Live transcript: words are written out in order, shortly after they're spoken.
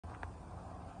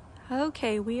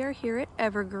Okay, we are here at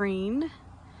Evergreen,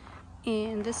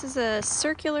 and this is a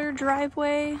circular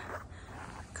driveway.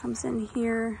 Comes in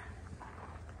here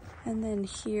and then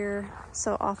here,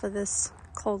 so off of this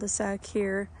cul-de-sac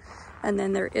here, and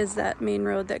then there is that main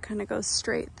road that kind of goes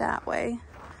straight that way.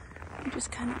 I'll just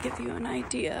kind of give you an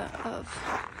idea of.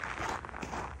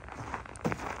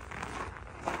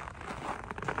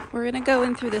 We're gonna go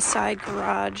in through the side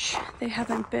garage. They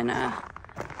haven't been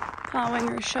plowing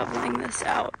or shoveling this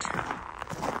out.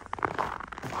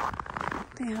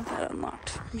 They have that unlocked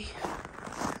for me.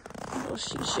 A little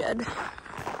she shed. So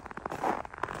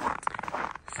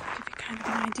I'll give you kind of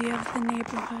an idea of the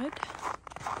neighborhood.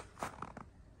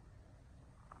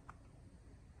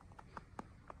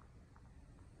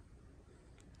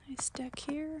 Nice deck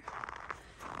here.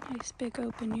 Nice big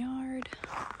open yard.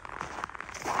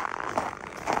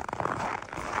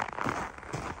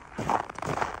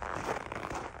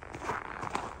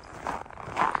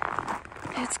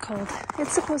 It's cold.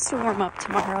 It's supposed to warm up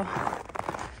tomorrow.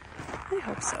 I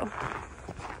hope so.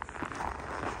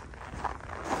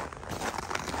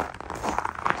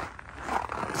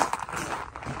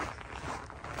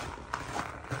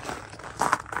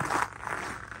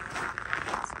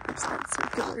 There's that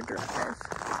circular drive.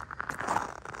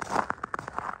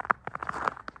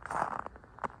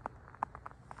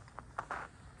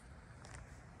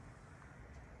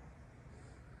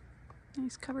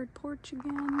 Nice covered porch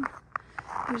again.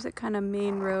 Here's a kind of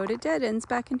main road. It dead ends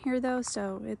back in here though,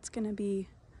 so it's gonna be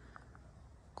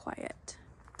quiet.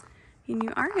 And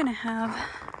you are gonna have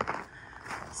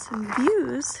some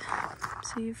views.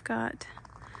 So you've got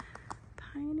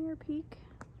Pioneer Peak,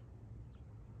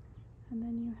 and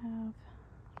then you have,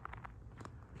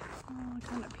 oh, I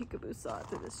kind of peekaboo saw it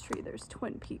through this tree. There's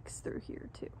Twin Peaks through here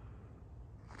too.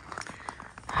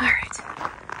 All right,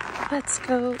 let's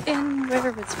go in where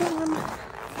it's warm.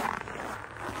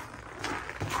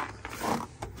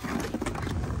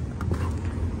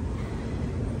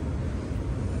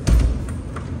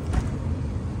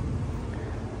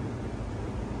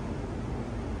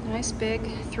 Nice big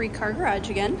 3-car garage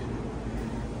again.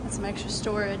 Got some extra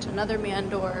storage, another man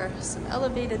door, some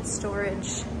elevated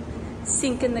storage,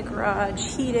 sink in the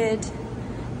garage, heated,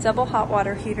 double hot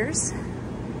water heaters.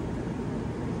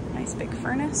 Nice big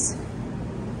furnace.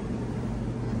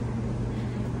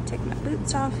 Take my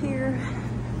boots off here.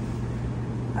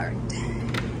 All right.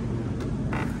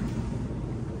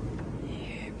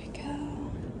 Here we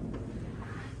go.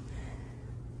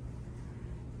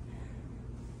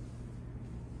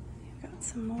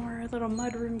 Some more little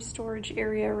mudroom storage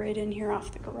area right in here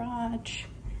off the garage,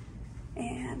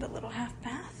 and a little half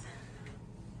bath.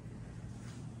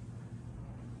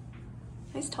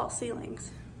 Nice tall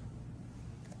ceilings.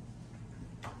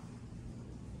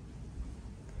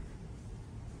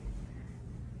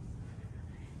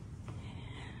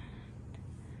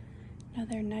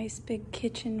 Another nice big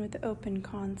kitchen with open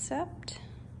concept.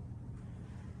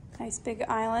 Nice big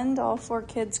island. All 4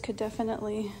 kids could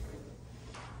definitely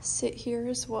sit here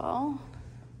as well.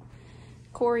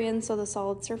 Corian, so the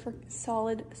solid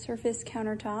surface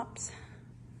countertops.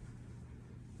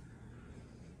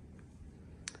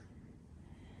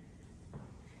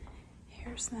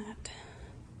 Here's that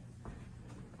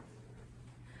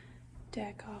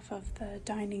deck off of the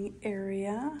dining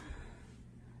area.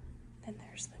 Then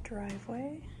there's the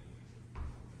driveway,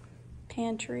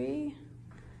 pantry,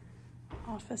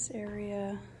 office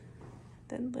area,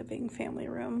 then living family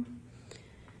room.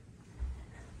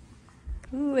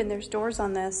 Ooh, and there's doors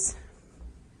on this.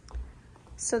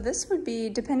 So this would be,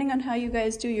 depending on how you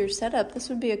guys do your setup, this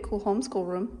would be a cool homeschool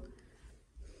room.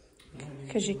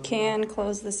 Because you can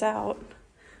close this out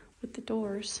with the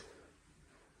doors.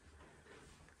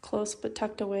 Close but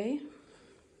tucked away.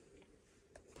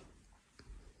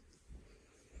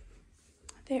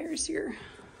 There's your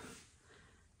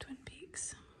Twin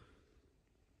Peaks.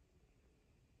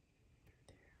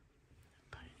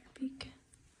 Pioneer Peak.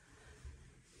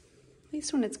 At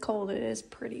least when it's cold, it is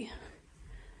pretty.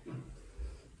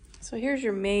 So here's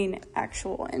your main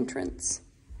actual entrance.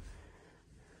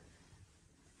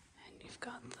 And you've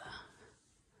got the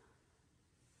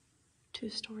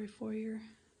 2-story foyer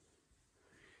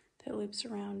that loops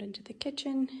around into the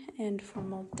kitchen and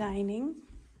formal dining.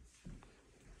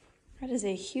 That is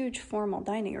a huge formal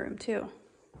dining room too.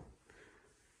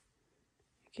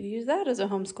 You could use that as a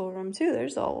homeschool room too.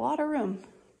 There's a lot of room.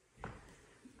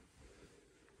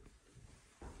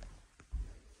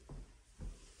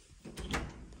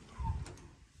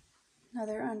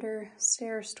 Another under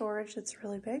stair storage that's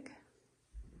really big.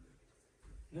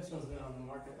 This one's been on the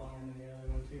market longer than the other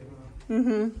one too, huh?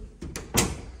 Mm-hmm.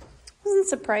 Doesn't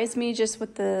surprise me just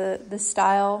with the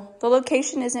style. The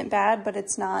location isn't bad, but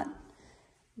it's not.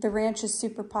 The ranch is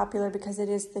super popular because it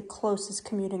is the closest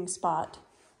commuting spot.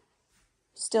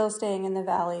 Still staying in the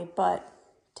valley, but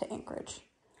to Anchorage.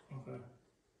 Okay.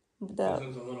 This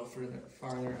is a little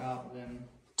farther out than...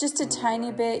 Just a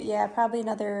tiny bit, yeah, probably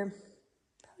 10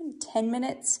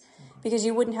 minutes. Okay. Because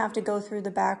you wouldn't have to go through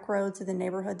the back roads of the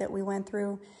neighborhood that we went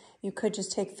through. You could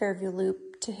just take Fairview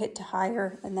Loop to hit to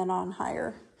higher and then on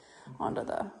higher onto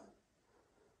the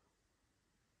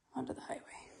highway.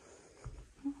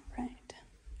 All right.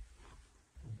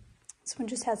 This one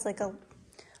just has like a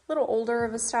little older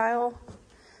of a style.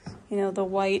 You know, the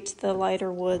white, the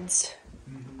lighter woods.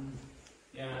 Mm-hmm.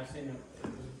 Yeah, I've seen it. It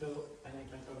was built, I think,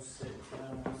 like 06.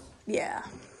 Yeah.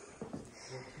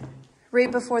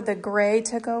 Right before the gray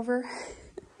took over.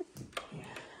 Yeah.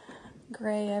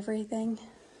 Gray everything.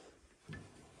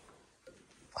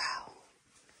 Wow.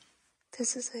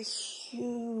 This is a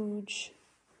huge...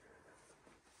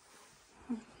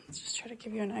 Let's just try to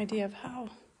give you an idea of how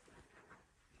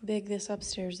big this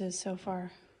upstairs is so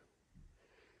far.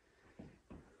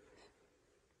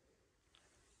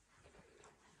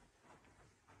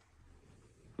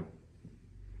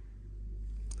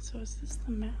 So is this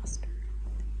the master?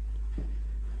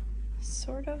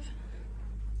 Sort of.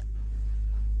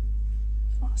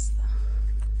 Lost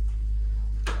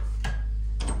the...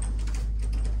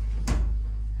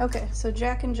 Okay, so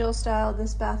Jack and Jill style,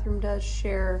 this bathroom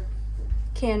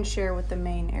can share with the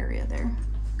main area there.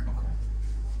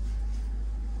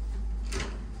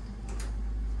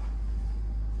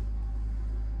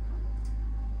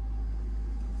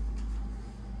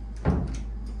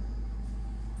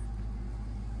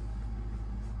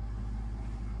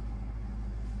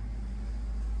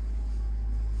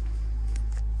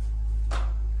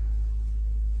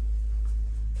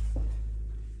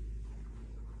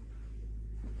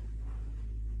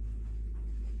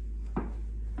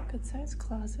 Good size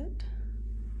closet.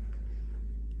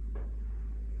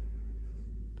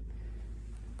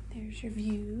 There's your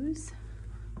views.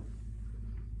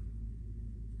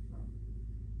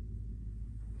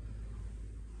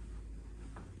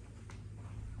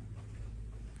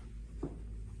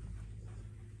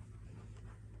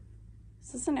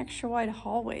 This is an extra wide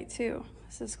hallway too.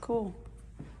 This is cool.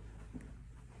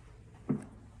 And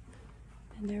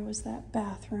there was that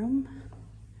bathroom.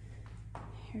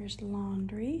 Here's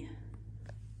laundry.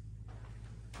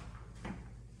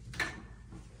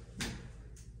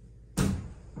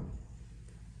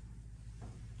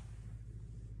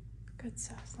 Good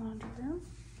size laundry room.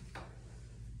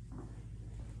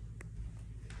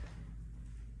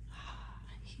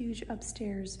 Huge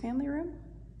upstairs family room.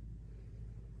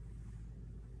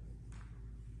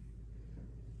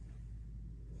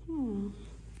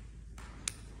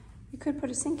 You could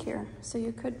put a sink here. So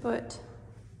you could put,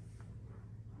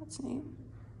 that's neat.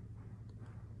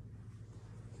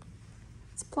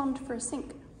 It's plumbed for a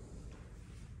sink.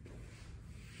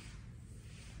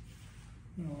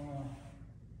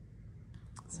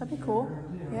 So that'd be cool.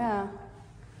 Yeah.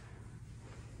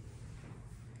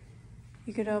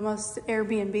 You could almost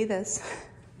Airbnb this.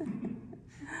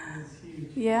 It's huge.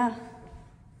 Yeah.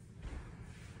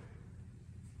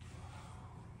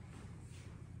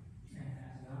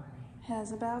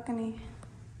 Has a balcony.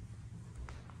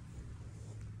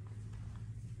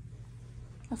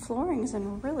 The flooring's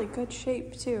in really good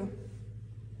shape too.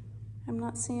 I'm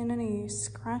not seeing any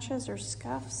scratches or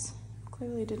scuffs.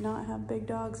 Clearly did not have big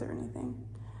dogs or anything.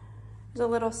 There's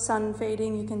a little sun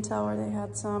fading. You can tell where they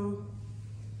had some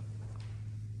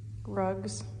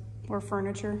rugs or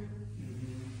furniture.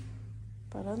 Mm-hmm.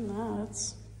 But other than that,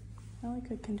 it's really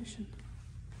good condition.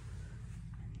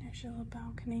 And there's your little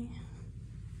balcony.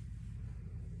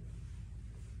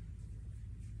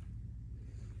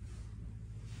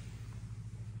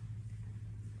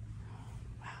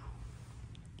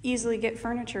 Easily get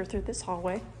furniture through this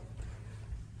hallway.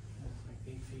 That's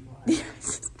like 8 feet wide.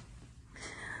 Yes.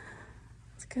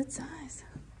 It's a good size.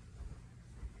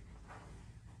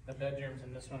 The bedrooms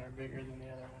in this one are bigger than the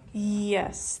other one.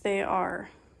 Yes, they are.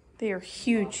 They are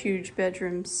huge, huge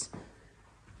bedrooms.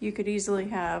 You could easily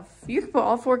have, you could put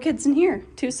all 4 kids in here.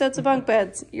 2 sets of bunk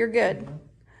beds. You're good.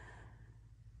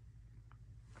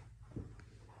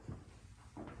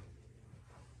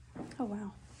 Oh,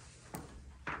 wow.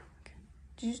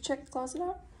 Did you just check the closet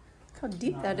out? Look how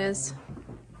deep that is.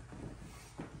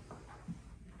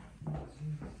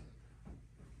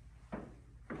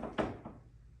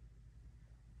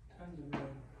 Tons of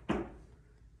room.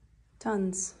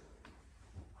 Tons.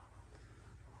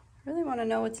 I really want to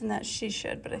know what's in that she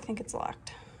shed, but I think it's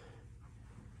locked.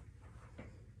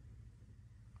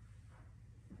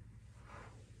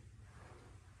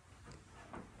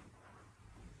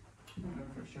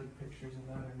 showed pictures of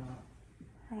that or not.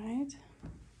 Right.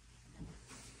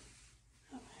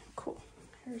 Oh, cool.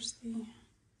 Here's the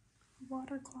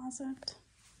water closet.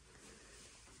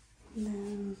 And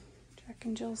then Jack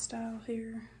and Jill style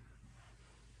here.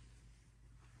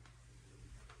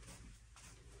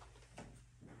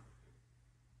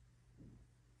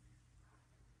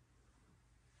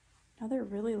 Another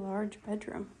really large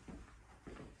bedroom.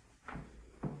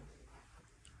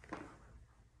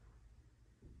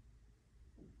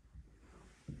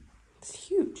 It's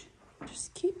huge. It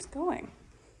just keeps going.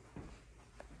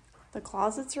 The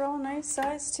closets are all nice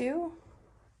size too.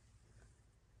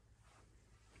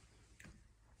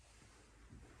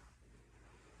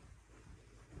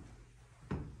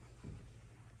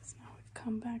 So now we've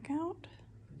come back out.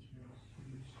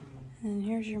 And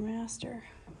here's your master.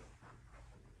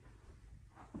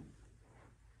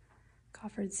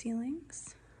 Coffered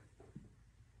ceilings.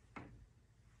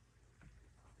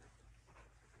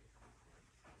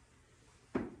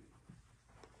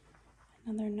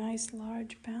 Another nice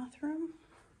large bathroom.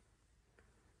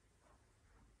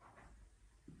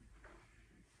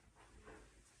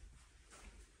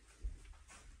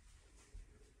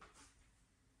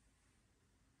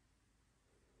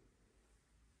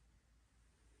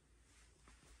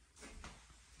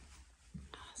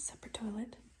 Separate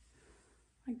toilet.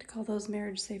 I like to call those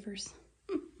marriage savers.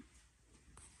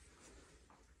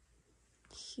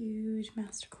 Huge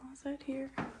master closet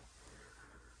here.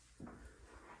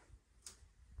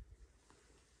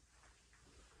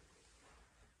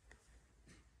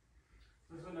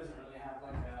 This one doesn't really have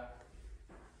like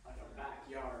a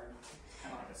backyard,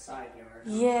 kind of like a side yard.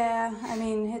 Yeah, I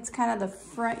mean, it's kind of the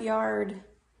front yard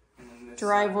And then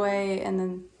driveway, and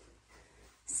then,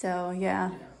 so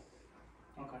yeah.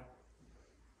 Okay.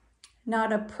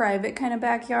 Not a private kind of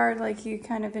backyard like you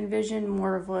kind of envision,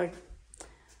 more of like,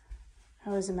 I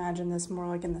always imagine this more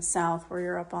like in the south where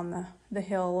you're up on the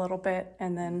hill a little bit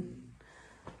and then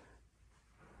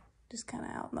just kind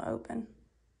of out in the open.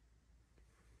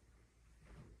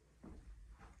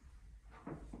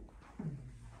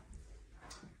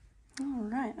 All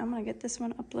right, I'm gonna get this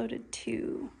one uploaded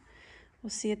too. We'll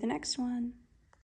see you at the next one.